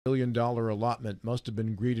$1 million allotment must have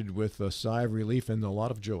been greeted with a sigh of relief and a lot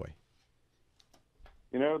of joy.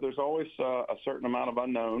 There's always a certain amount of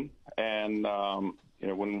unknown, and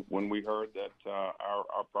when we heard that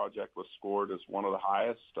our project was scored as one of the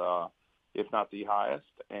highest, if not the highest,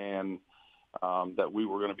 and that we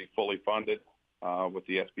were going to be fully funded with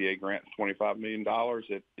the SBA grant of $25 million,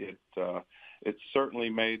 it certainly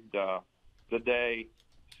made the day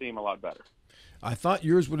seem a lot better. I thought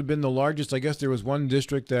yours would have been the largest. I guess there was one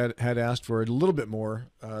district that had asked for a little bit more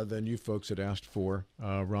than you folks had asked for,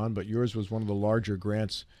 Ron, but yours was one of the larger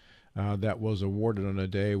grants that was awarded on a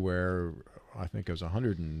day where I think it was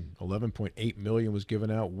 $111.8 million was given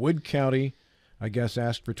out. Wood County, I guess,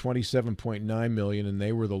 asked for $27.9 million, and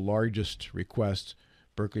they were the largest request.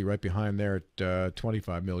 Berkeley right behind there at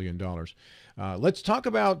 $25 million. Let's talk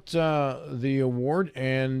about the award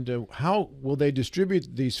and how will they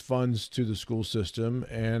distribute these funds to the school system,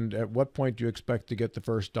 and at what point do you expect to get the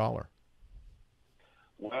first dollar?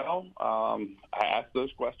 Well, I asked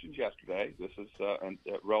those questions yesterday. This is a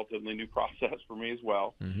relatively new process for me as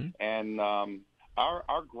well. Mm-hmm. And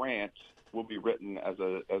our grant will be written as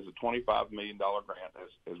a $25 million grant,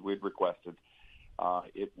 as we'd requested.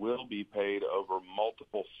 It will be paid over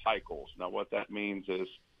multiple cycles. Now, what that means is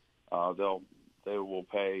they will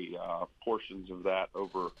pay portions of that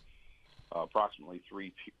over approximately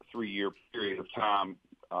three-year period of time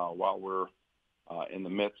while we're in the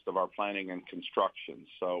midst of our planning and construction.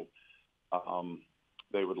 So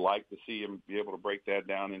they would like to see them be able to break that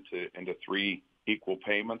down into three equal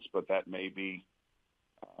payments, but that may be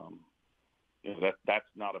that's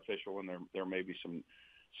not official, and there may be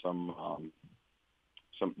some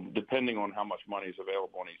depending on how much money is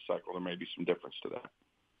available in each cycle, there may be some difference to that.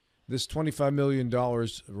 This $25 million,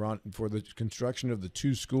 Ron, for the construction of the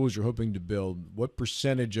two schools you're hoping to build, what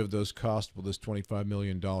percentage of those costs will this $25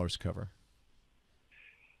 million cover?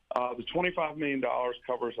 The $25 million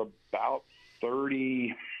covers about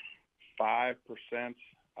 35%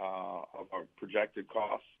 of our projected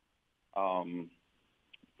costs,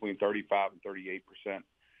 between 35 and 38%,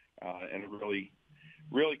 and it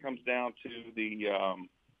really comes down to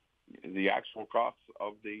the actual costs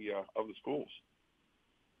of the schools.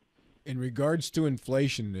 In regards to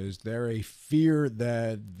inflation, is there a fear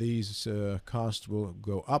that these costs will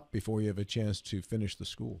go up before you have a chance to finish the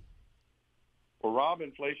school? Well, Rob,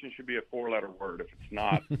 inflation should be a four-letter word. If it's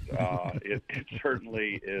not, it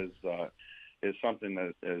certainly is something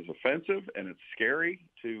that is offensive, and it's scary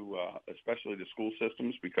to especially the school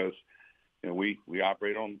systems, because we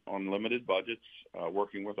operate on limited budgets,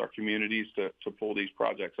 working with our communities to pull these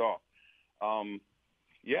projects off.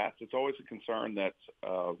 Yes, it's always a concern that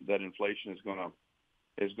inflation is going to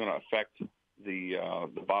affect the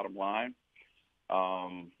bottom line.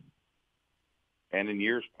 And in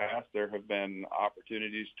years past, there have been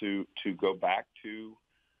opportunities to go back to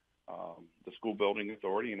the school building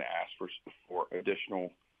authority and ask for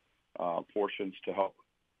additional portions to help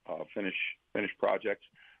finish projects.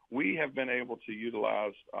 We have been able to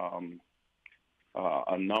utilize a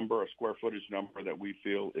square footage number that we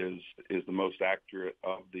feel is the most accurate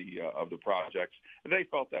of the projects. And they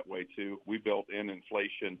felt that way too. We built in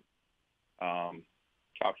inflation,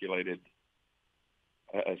 calculated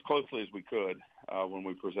as closely as we could when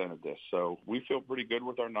we presented this. So we feel pretty good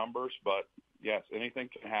with our numbers, but yes, anything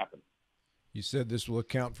can happen. You said this will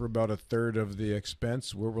account for about a third of the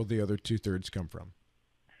expense. Where will the other 2/3 come from?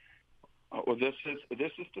 Well, this is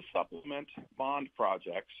to supplement bond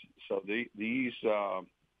projects. So these are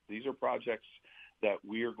projects that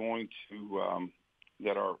we are going to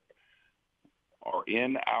that are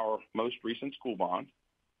in our most recent school bond,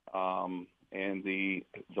 and the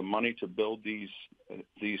money to build these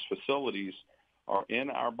facilities are in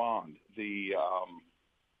our bond. The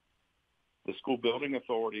school building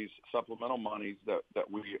authority's supplemental monies that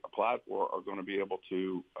we applied for are going to be able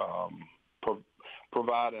to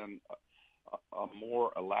provide a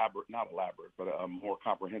more a more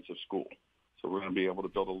comprehensive school. So we're going to be able to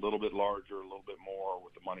build a little bit larger, a little bit more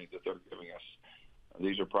with the money that they're giving us.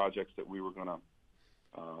 These are projects that we were going to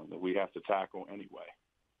that we have to tackle anyway.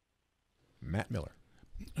 Matt Miller.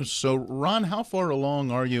 So, Ron, how far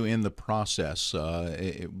along are you in the process?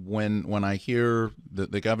 When I hear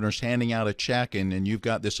the governor's handing out a check and you've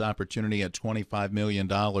got this opportunity at $25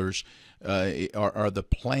 million, are the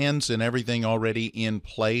plans and everything already in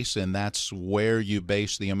place, and that's where you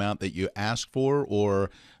base the amount that you ask for,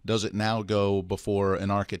 or does it now go before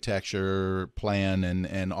an architecture plan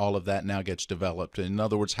and all of that now gets developed? In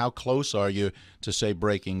other words, how close are you to, say,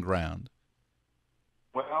 breaking ground?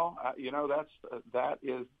 Well, that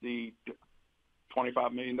is the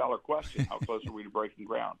 $25 million question. How close are we to breaking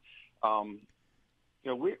ground?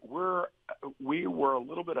 we were a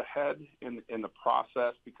little bit ahead in the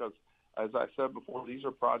process because, as I said before, these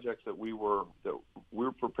are projects that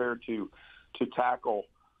we're prepared to tackle,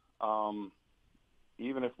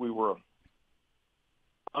 even if we were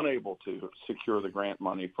unable to secure the grant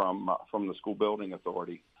money from the school building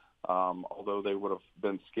authority, although they would have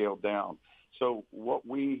been scaled down. So what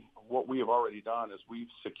we have already done is we've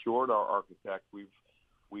secured our architect.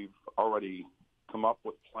 We've already come up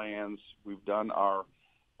with plans. We've done our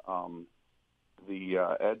the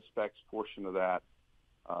ed specs portion of that,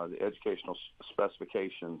 the educational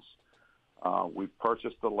specifications. We've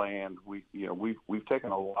purchased the land. We've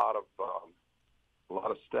taken a lot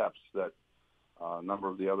of steps that a number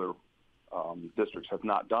of the other districts have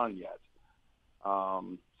not done yet.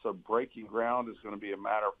 So breaking ground is going to be a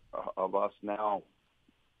matter of us now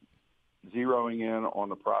zeroing in on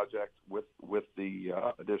the project with the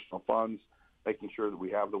additional funds, making sure that we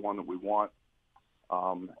have the one that we want.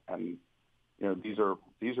 And these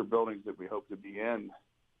are buildings that we hope to be in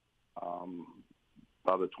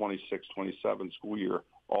by the 26-27 school year.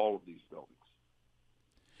 All of these buildings.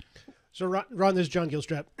 So, Ron, this is John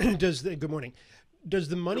Gilstrap. Good morning. Does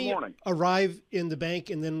the money arrive in the bank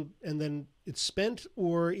and then it's spent,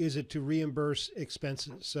 or is it to reimburse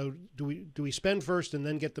expenses? So, do we spend first and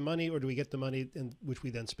then get the money, or do we get the money which we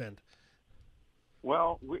then spend?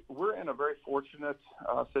 Well, we're in a very fortunate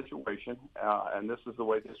situation, and this is the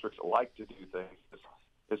way districts like to do things: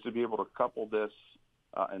 is to be able to couple this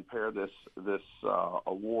and pair this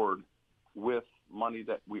award with money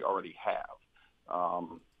that we already have.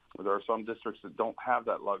 There are some districts that don't have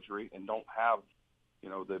that luxury and don't have,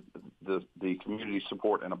 the community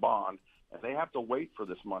support in a bond, and they have to wait for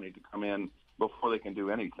this money to come in before they can do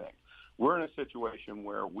anything. We're in a situation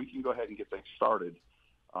where we can go ahead and get things started,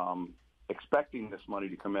 expecting this money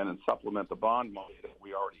to come in and supplement the bond money that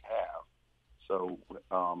we already have. So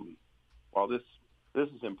while this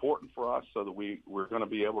is important for us, so that we're going to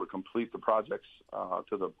be able to complete the projects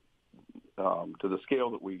to the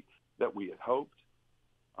scale that we had hoped.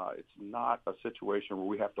 It's not a situation where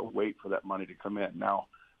we have to wait for that money to come in. Now,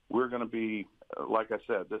 we're going to be, like I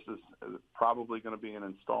said, this is probably going to be in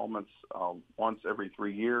installments once every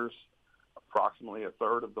 3 years. Approximately a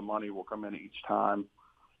third of the money will come in each time.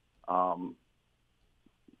 But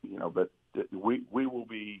we will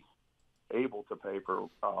be able to pay for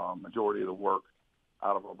majority of the work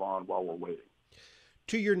out of our bond while we're waiting.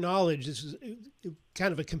 To your knowledge, this is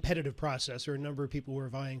kind of a competitive process, or a number of people were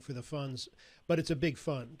vying for the funds, but it's a big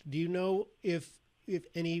fund. Do you know if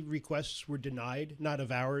any requests were denied, not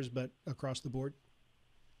of ours, but across the board?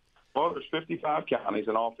 Well, there's 55 counties,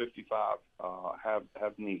 and all 55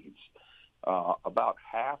 have needs. About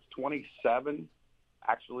half, 27,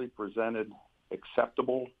 actually presented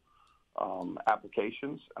acceptable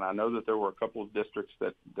applications, and I know that there were a couple of districts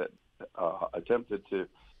that attempted to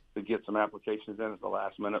get some applications in at the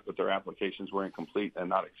last minute, but their applications were incomplete and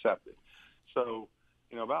not accepted. So,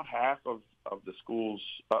 about half of the schools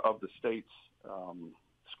of the state's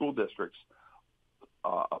school districts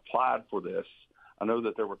applied for this. I know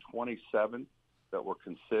that there were 27 that were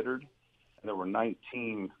considered, and there were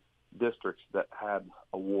 19 districts that had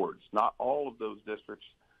awards. Not all of those districts'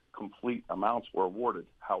 complete amounts were awarded,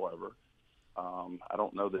 however. I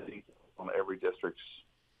don't know the details on every district's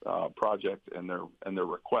project and their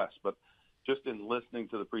requests, but just in listening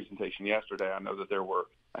to the presentation yesterday, I know that there were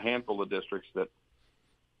a handful of districts that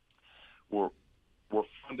were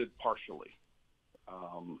funded partially.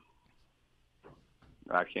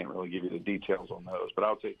 I can't really give you the details on those, but I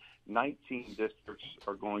would say 19 districts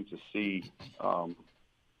are going to see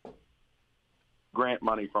grant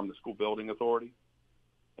money from the school building authority,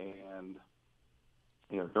 and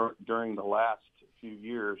during the last few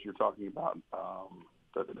years, you're talking about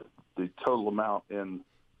the total amount in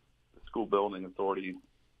the school building authority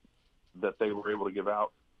that they were able to give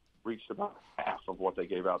out reached about half of what they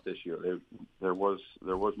gave out this year. There was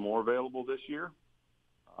more available this year.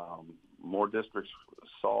 More districts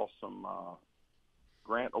saw some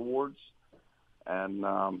grant awards, and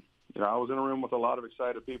I was in a room with a lot of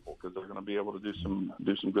excited people because they're going to be able to do some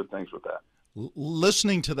good things with that.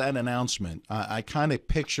 Listening to that announcement, I kind of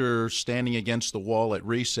picture standing against the wall at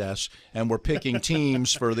recess, and we're picking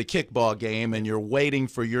teams for the kickball game, and you're waiting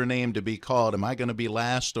for your name to be called. Am I going to be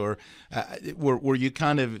last, or were you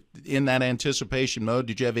kind of in that anticipation mode?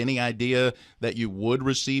 Did you have any idea that you would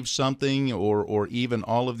receive something, or even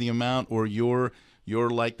all of the amount, or you're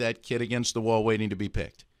like that kid against the wall waiting to be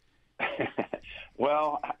picked?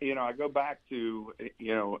 Well, I go back to,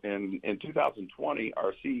 in 2020,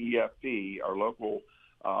 our CEFP, our local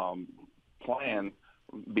plan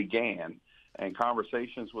began, and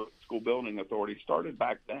conversations with the school building authority started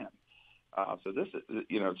back then. So this is,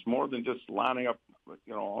 it's more than just lining up,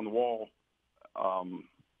 on the wall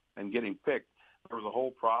and getting picked. There was a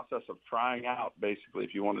whole process of trying out, basically,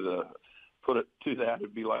 if you wanted to put it to that.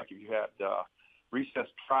 It'd be like if you had recess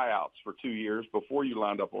tryouts for 2 years before you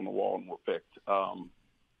lined up on the wall and were picked.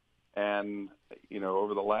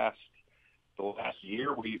 Over the last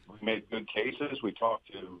year, we made good cases. We talked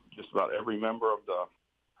to just about every member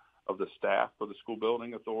of the staff for the school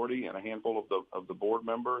building authority and a handful of the board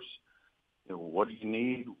members. What do you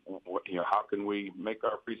need? How can we make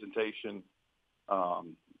our presentation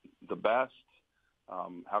the best?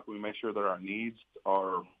 How can we make sure that our needs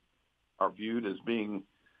are viewed as being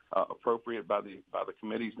appropriate by the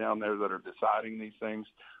committees down there that are deciding these things?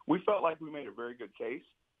 We felt like we made a very good case.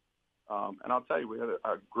 And I'll tell you, we had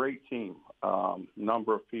a great team.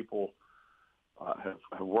 Number of people have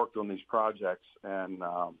worked on these projects, and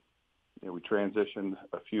we transitioned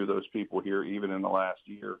a few of those people here even in the last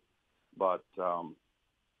year. But I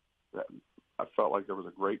felt like there was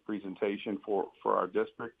a great presentation for our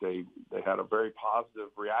district. They had a very positive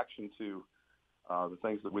reaction to the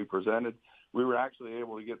things that we presented. We were actually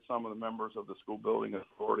able to get some of the members of the school building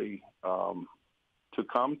authority to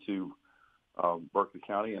come to Berkeley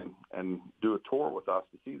County and do a tour with us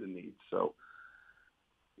to see the needs. So,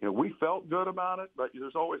 we felt good about it, but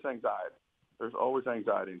there's always anxiety. There's always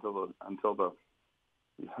anxiety until the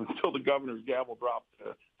governor's gavel dropped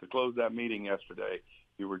to close that meeting yesterday.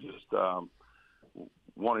 You were just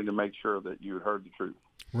wanting to make sure that you had heard the truth.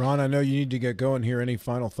 Ron, I know you need to get going here. Any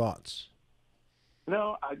final thoughts?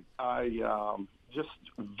 No, I just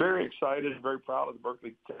very excited, very proud of the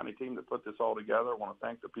Berkeley County team that put this all together. I want to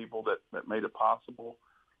thank the people that made it possible.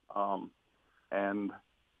 I'm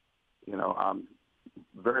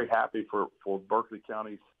very happy for Berkeley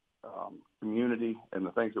County's community and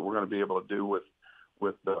the things that we're going to be able to do with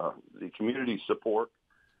the community support.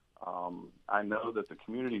 I know that the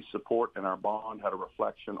community support in our bond had a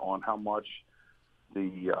reflection on how much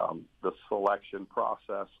the selection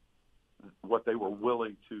process, what they were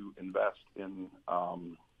willing to invest in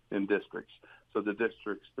districts. So the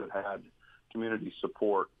districts that had community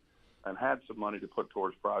support and had some money to put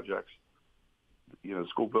towards projects, the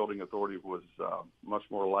school building authority was much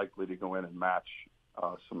more likely to go in and match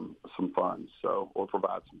some funds, or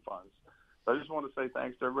provide some funds. So I just want to say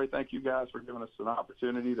thanks to everybody. Thank you guys for giving us an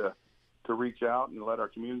opportunity to reach out and let our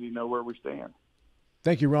community know where we stand.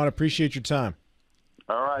 Thank you, Ron. Appreciate your time.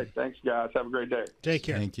 All right. Thanks, guys. Have a great day. Take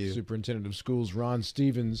care. Thank you. Superintendent of Schools Ron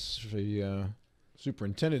Stevens, the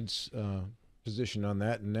superintendent's position on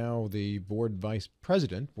that, and now the Board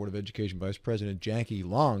of Education Vice President Jackee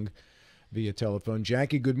Long via telephone.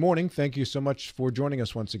 Jackee, good morning. Thank you so much for joining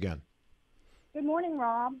us once again. Good morning,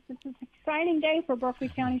 Rob. This is an exciting day for Berkeley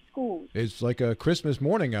County Schools. It's like a Christmas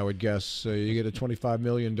morning, I would guess. You get a $25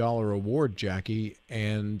 million award, Jackee,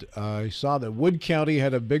 and I saw that Wood County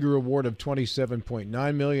had a bigger award of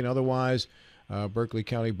 $27.9 million. Otherwise, Berkeley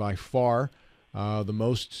County by far the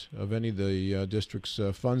most of any of the district's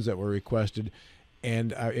funds that were requested.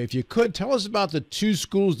 And if you could, tell us about the two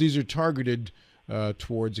schools these are targeted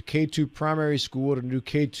towards: a K-2 primary school and a new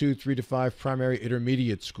K-2 3 to 5 primary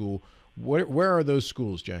intermediate school. Where are those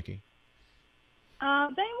schools, Jackee? They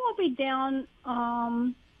will be down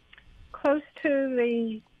close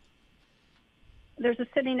to there's a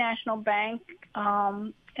City National Bank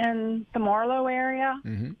in the Marlow area,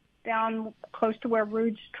 down close to where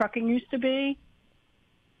Rude's Trucking used to be.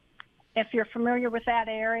 If you're familiar with that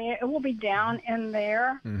area, it will be down in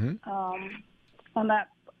there on that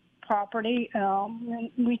property.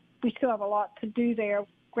 And we still have a lot to do there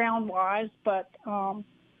ground-wise, but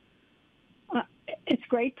it's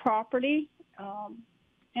great property,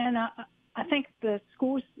 and I think the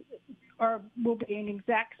schools will be in the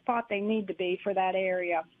exact spot they need to be for that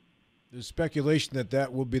area. There's speculation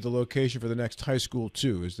that will be the location for the next high school,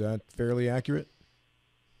 too. Is that fairly accurate?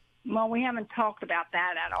 Well, we haven't talked about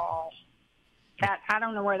that at all. I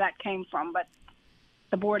don't know where that came from, but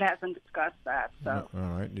the board hasn't discussed that. So. All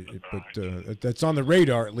right, but that's on the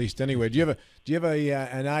radar at least. Anyway, do you have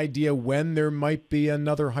an idea when there might be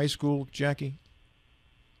another high school, Jackee?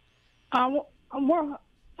 It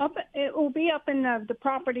will be up in the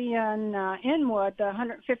property in Inwood, the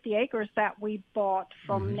 150 acres that we bought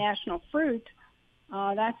from National Fruit.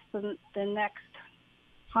 That's the next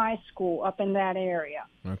high school up in that area.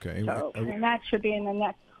 Okay. So, and that should be in the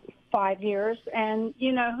next 5 years. And,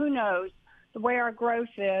 who knows? The way our growth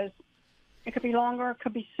is, it could be longer, it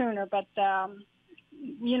could be sooner. But,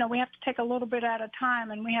 we have to take a little bit at a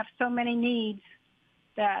time, and we have so many needs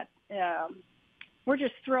that we're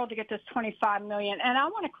just thrilled to get this $25 million. And I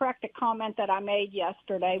want to correct a comment that I made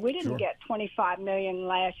yesterday. We didn't get $25 million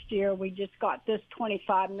last year. We just got this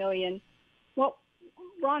 $25 million. Well,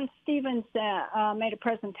 Ron Stevens made a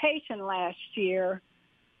presentation last year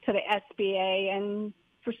to the SBA, and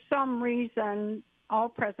for some reason, all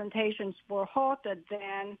presentations were halted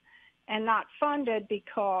then and not funded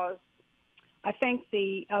because I think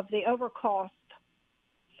of the overcost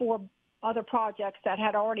for other projects that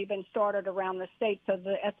had already been started around the state. So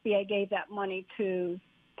the SBA gave that money to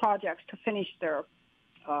projects to finish their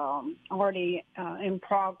already in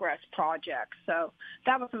progress projects. So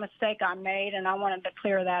that was a mistake I made, and I wanted to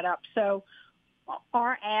clear that up. So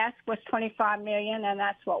our ask was $25 million, and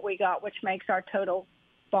that's what we got, which makes our total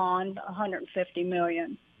bond $150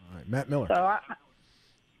 million. All right, Matt Miller. So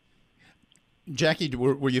Jackee,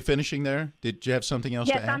 were you finishing there? Did you have something else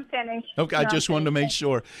to add? Yes, I'm finished. Okay, I just wanted to make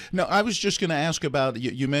sure. No, I was just going to ask about,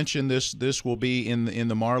 you mentioned this will be in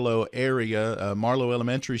the Marlow area, Marlow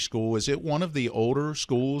Elementary School. Is it one of the older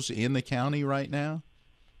schools in the county right now?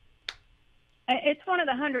 It's one of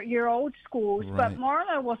the 100-year-old schools, Right. but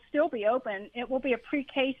Marlow will still be open. It will be a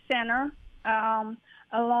pre-K center,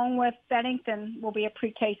 along with Bennington will be a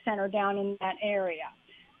pre-K center down in that area.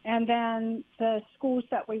 And then the schools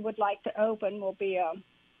that we would like to open will be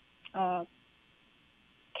K1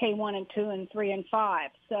 and 2 and 3 and 5.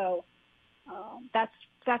 So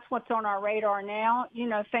that's what's on our radar now. You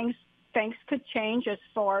know, things could change as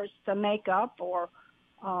far as the makeup, or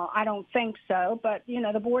I don't think so. But you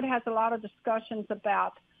know, the board has a lot of discussions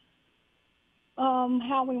about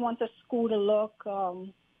how we want the school to look,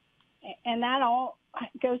 and that all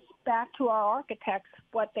goes back to our architects,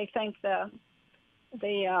 what they think the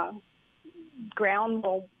ground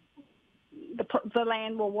will, the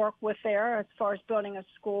land will work with there as far as building a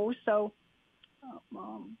school. So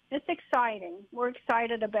it's exciting. We're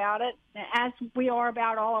excited about it, as we are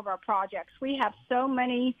about all of our projects. We have so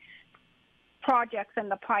many projects in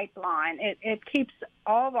the pipeline. It keeps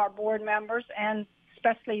all of our board members, and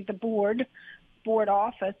especially the board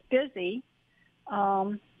office, busy,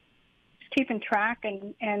 keeping track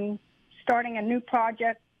and starting a new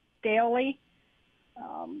project daily.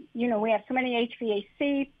 You know, we have so many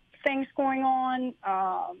HVAC things going on,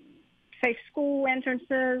 safe school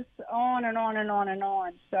entrances, on and on and on and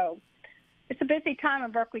on. So it's a busy time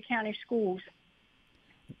in Berkeley County schools.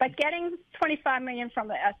 But getting $25 million from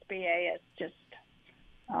the SBA is just,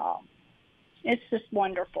 it's just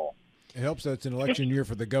wonderful. It helps that it's an election year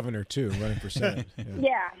for the governor, too, running for Senate.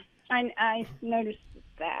 Yeah, I noticed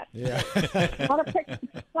that. Yeah. a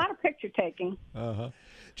lot of picture taking. Uh-huh.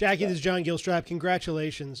 Jackee, this is John Gilstrap.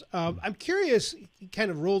 Congratulations. I'm curious, kind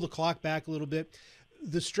of roll the clock back a little bit,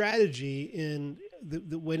 the strategy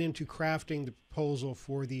that went into crafting the proposal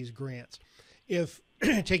for these grants. If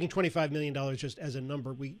taking $25 million just as a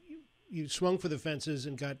number, you swung for the fences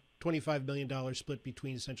and got $25 million split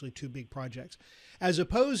between essentially two big projects, as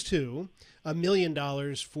opposed to $1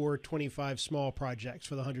 million for 25 small projects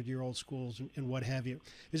for the 100-year-old schools and what have you.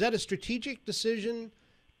 Is that a strategic decision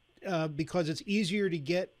because it's easier to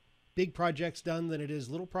get big projects done than it is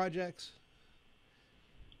little projects?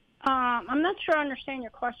 I'm not sure I understand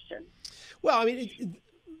your question. Well, I mean,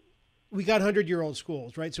 we got 100-year-old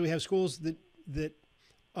schools, right? So we have schools that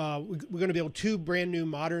we're going to build two brand new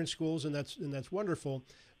modern schools, and that's wonderful.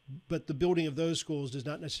 But the building of those schools does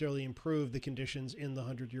not necessarily improve the conditions in the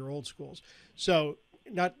 100-year-old schools. So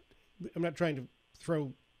I'm not trying to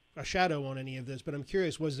throw a shadow on any of this, but I'm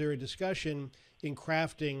curious, was there a discussion in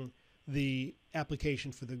crafting the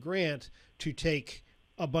application for the grant to take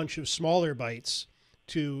a bunch of smaller bites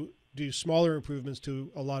to do smaller improvements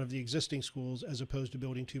to a lot of the existing schools as opposed to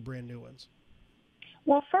building two brand new ones?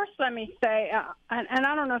 Well, first let me say, and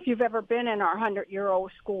I don't know if you've ever been in our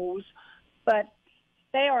 100-year-old schools, but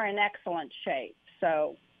they are in excellent shape.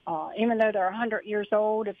 So even though they're 100 years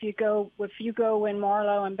old, if you go in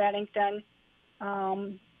Marlow and Bennington,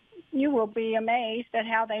 you will be amazed at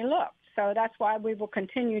how they look. So that's why we will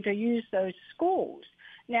continue to use those schools.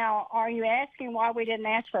 Now, are you asking why we didn't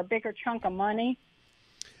ask for a bigger chunk of money?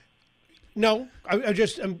 No,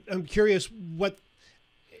 I'm curious what.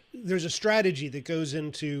 There's a strategy that goes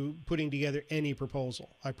into putting together any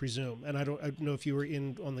proposal, I presume, and I don't know if you were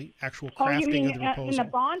in on the actual crafting you mean of the proposal. In the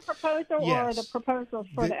bond proposal, yes. Or the proposal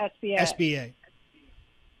for the SBA? SBA.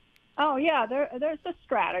 Oh yeah, there's a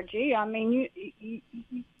strategy. I mean,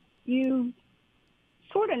 you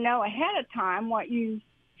sort of know ahead of time what you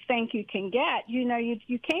think you can get. You know,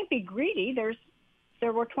 you can't be greedy.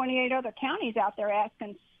 There were 28 other counties out there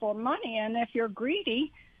asking for money, and if you're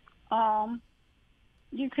greedy,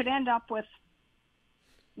 you could end up with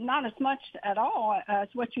not as much at all as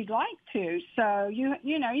what you'd like to. So you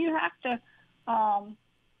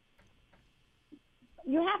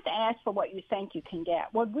have to ask for what you think you can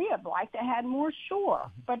get. Would we have liked to have more? Sure,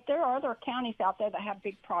 but there are other counties out there that have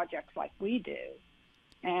big projects like we do,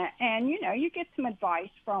 and you get some advice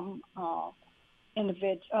from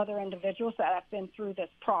other individuals that have been through this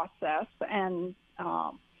process, and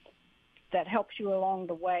that helps you along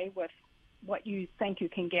the way with what you think you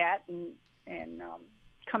can get, and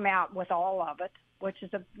come out with all of it, which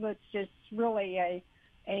is really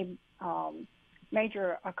a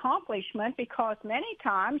major accomplishment, because many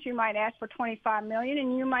times you might ask for $25 million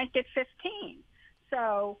and you might get 15.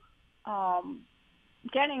 So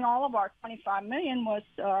getting all of our $25 million was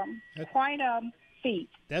quite a feat.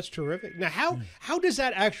 That's terrific. Now, how does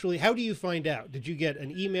that actually? How do you find out? Did you get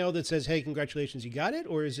an email that says, "Hey, congratulations, you got it,"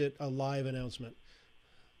 or is it a live announcement?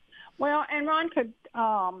 Well, and Ron could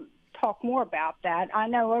talk more about that. I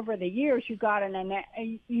know over the years you got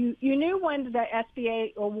you knew when the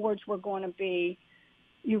SBA awards were going to be,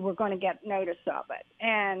 you were going to get notice of it,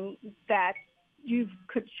 and that you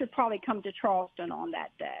should probably come to Charleston on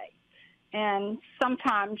that day. And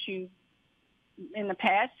sometimes you, in the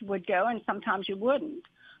past, would go, and sometimes you wouldn't.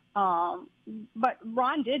 But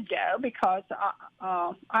Ron did go because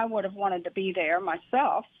I would have wanted to be there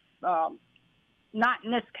myself. Not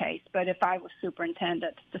in this case, but if I was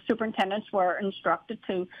superintendent. The superintendents were instructed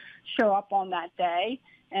to show up on that day,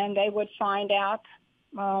 and they would find out.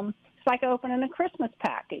 It's like opening a Christmas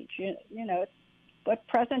package. You know, it's what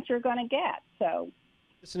presents you're going to get. So,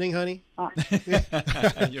 listening, honey?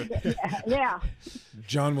 Yeah.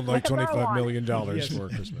 John would like $25 million for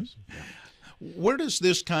Christmas. Where does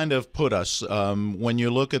this kind of put us when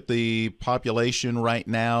you look at the population right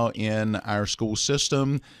now in our school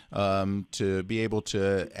system, to be able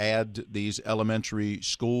to add these elementary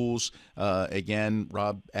schools? Again,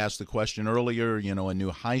 Rob asked the question earlier, a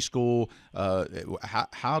new high school.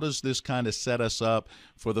 How does this kind of set us up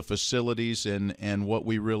for the facilities and what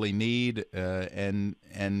we really need? And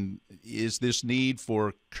is this need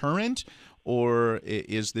for current, or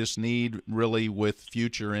is this need really with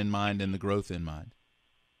future in mind and the growth in mind?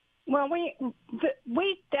 Well, we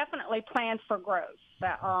definitely planned for growth.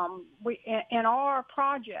 In all our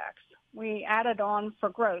projects, we added on for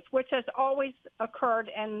growth, which has always occurred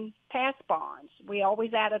in past bonds. We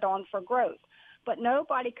always added on for growth. But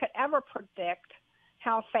nobody could ever predict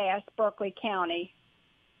how fast Berkeley County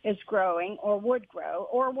is growing or would grow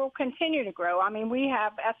or will continue to grow. I mean, we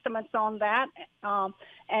have estimates on that,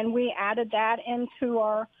 and we added that into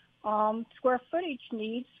our square footage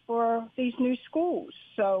needs for these new schools.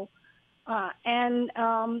 So, as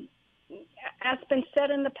been said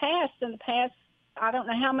in the past, I don't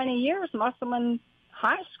know how many years, Musselman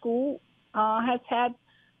High School has had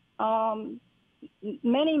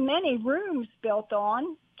many rooms built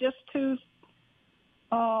on just to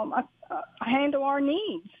handle our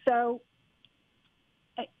needs. So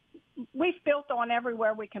we've built on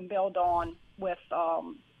everywhere we can build on with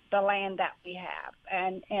the land that we have.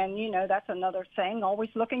 And that's another thing, always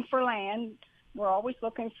looking for land. We're always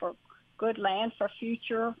looking for good land for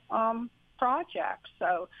future projects.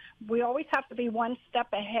 So we always have to be one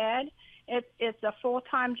step ahead. It's a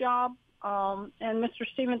full-time job, and Mr.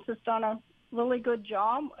 Stevens has done a really good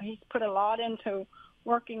job. He's put a lot into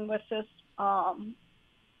working with this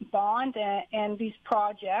bond and these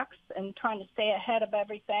projects and trying to stay ahead of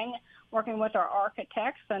everything, working with our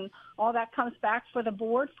architects, and all that comes back for the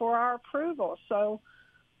board for our approval. So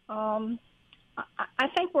I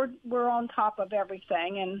think we're on top of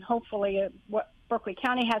everything, and hopefully what Berkeley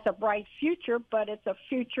County has a bright future, but it's a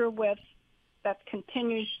future that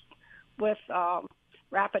continues with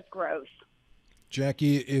rapid growth.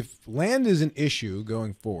 Jackee, if land is an issue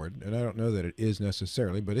going forward, and I don't know that it is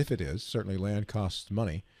necessarily, but if it is, certainly land costs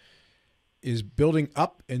money, is building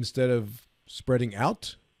up instead of spreading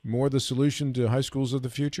out more the solution to high schools of the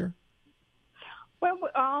future? Well,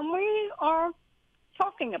 we are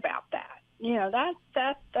talking about that.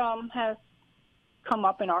 That has come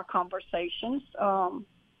up in our conversations.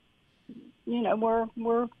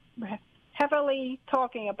 We're heavily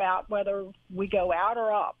talking about whether we go out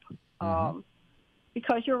or up.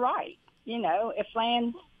 Because you're right. If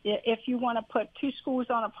you want to put two schools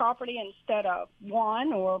on a property instead of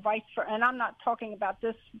one, or vice versa, and I'm not talking about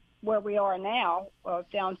this where we are now,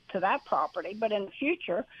 down to that property, but in the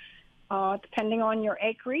future, depending on your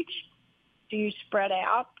acreage, do you spread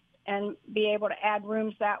out and be able to add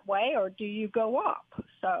rooms that way, or do you go up?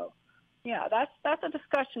 So, yeah, that's a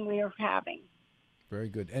discussion we are having. Very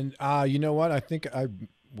good. And you know what? I think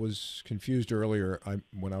was confused earlier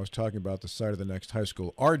when I was talking about the site of the next high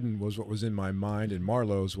school. Arden was what was in my mind, and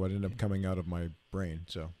Marlowe is what ended up coming out of my brain.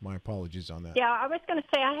 So my apologies on that. Yeah, I was going to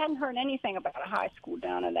say I hadn't heard anything about a high school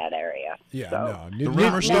down in that area. Yeah, so. no. The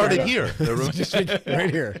rumor started here. The rumor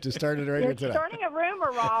right here. Just started right here You're today. starting a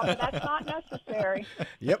rumor, Rob, but that's not necessary.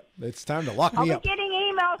 Yep, it's time to lock me I'll up. be getting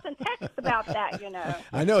emails and texts about that, you know.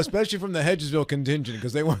 I know, especially from the Hedgesville contingent,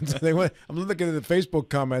 because they want. I'm looking at the Facebook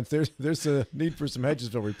comments. There's a need for some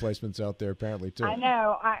Hedgesville replacements out there, apparently too. I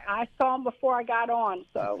know. I saw them before I got on.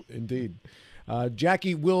 So Indeed.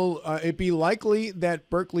 Jackee, will it be likely that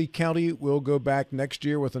Berkeley County will go back next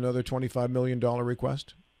year with another $25 million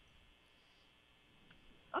request?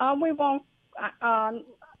 We won't.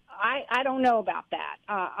 I don't know about that.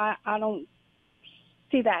 I don't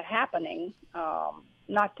see that happening.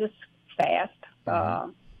 Not this fast.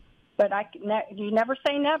 But you never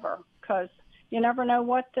say never, because you never know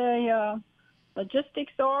what the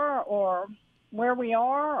logistics are, or where we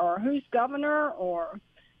are, or who's governor, or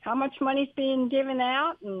how much money's being given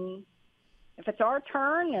out, and if it's our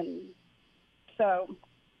turn. And so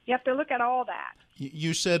you have to look at all that.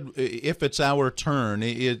 You said if it's our turn,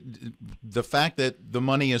 the fact that the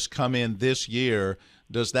money has come in this year,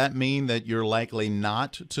 does that mean that you're likely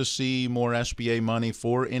not to see more SBA money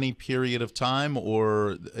for any period of time?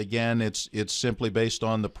 Or, again, it's simply based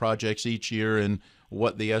on the projects each year and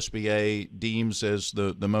what the SBA deems as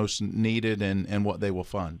the most needed and what they will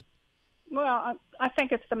fund? Well, I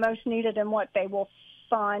think it's the most needed and what they will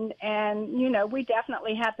fund. And, you know, we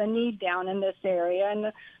definitely have the need down in this area.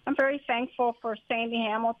 And I'm very thankful for Sandy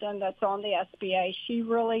Hamilton that's on the SBA. She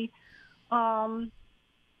really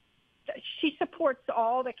she supports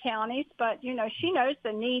all the counties, but, you know, she knows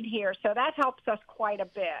the need here. So that helps us quite a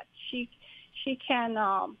bit. She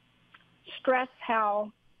can stress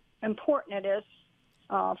how important it is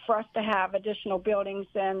for us to have additional buildings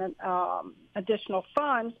and additional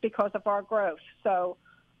funds because of our growth. So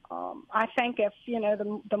I think if, you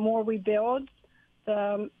know, the more we build,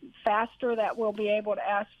 the faster that we'll be able to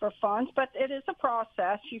ask for funds. But it is a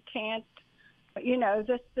process. You can't, you know,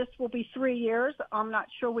 this will be 3 years. I'm not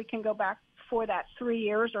sure we can go back for that 3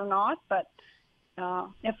 years or not, but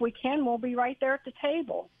if we can, we'll be right there at the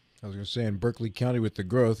table. I was going to say, in Berkeley County with the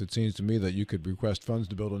growth, it seems to me that you could request funds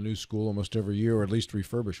to build a new school almost every year, or at least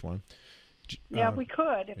refurbish one. Yeah, we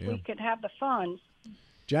could if we could have the funds.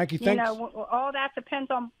 Jackee, thanks. You know, all that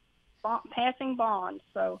depends on passing bonds.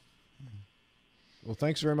 So. Well,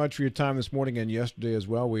 thanks very much for your time this morning and yesterday as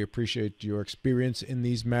well. We appreciate your experience in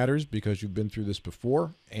these matters because you've been through this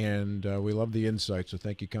before, and we love the insight, so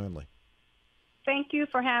thank you kindly. Thank you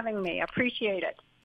for having me. I appreciate it.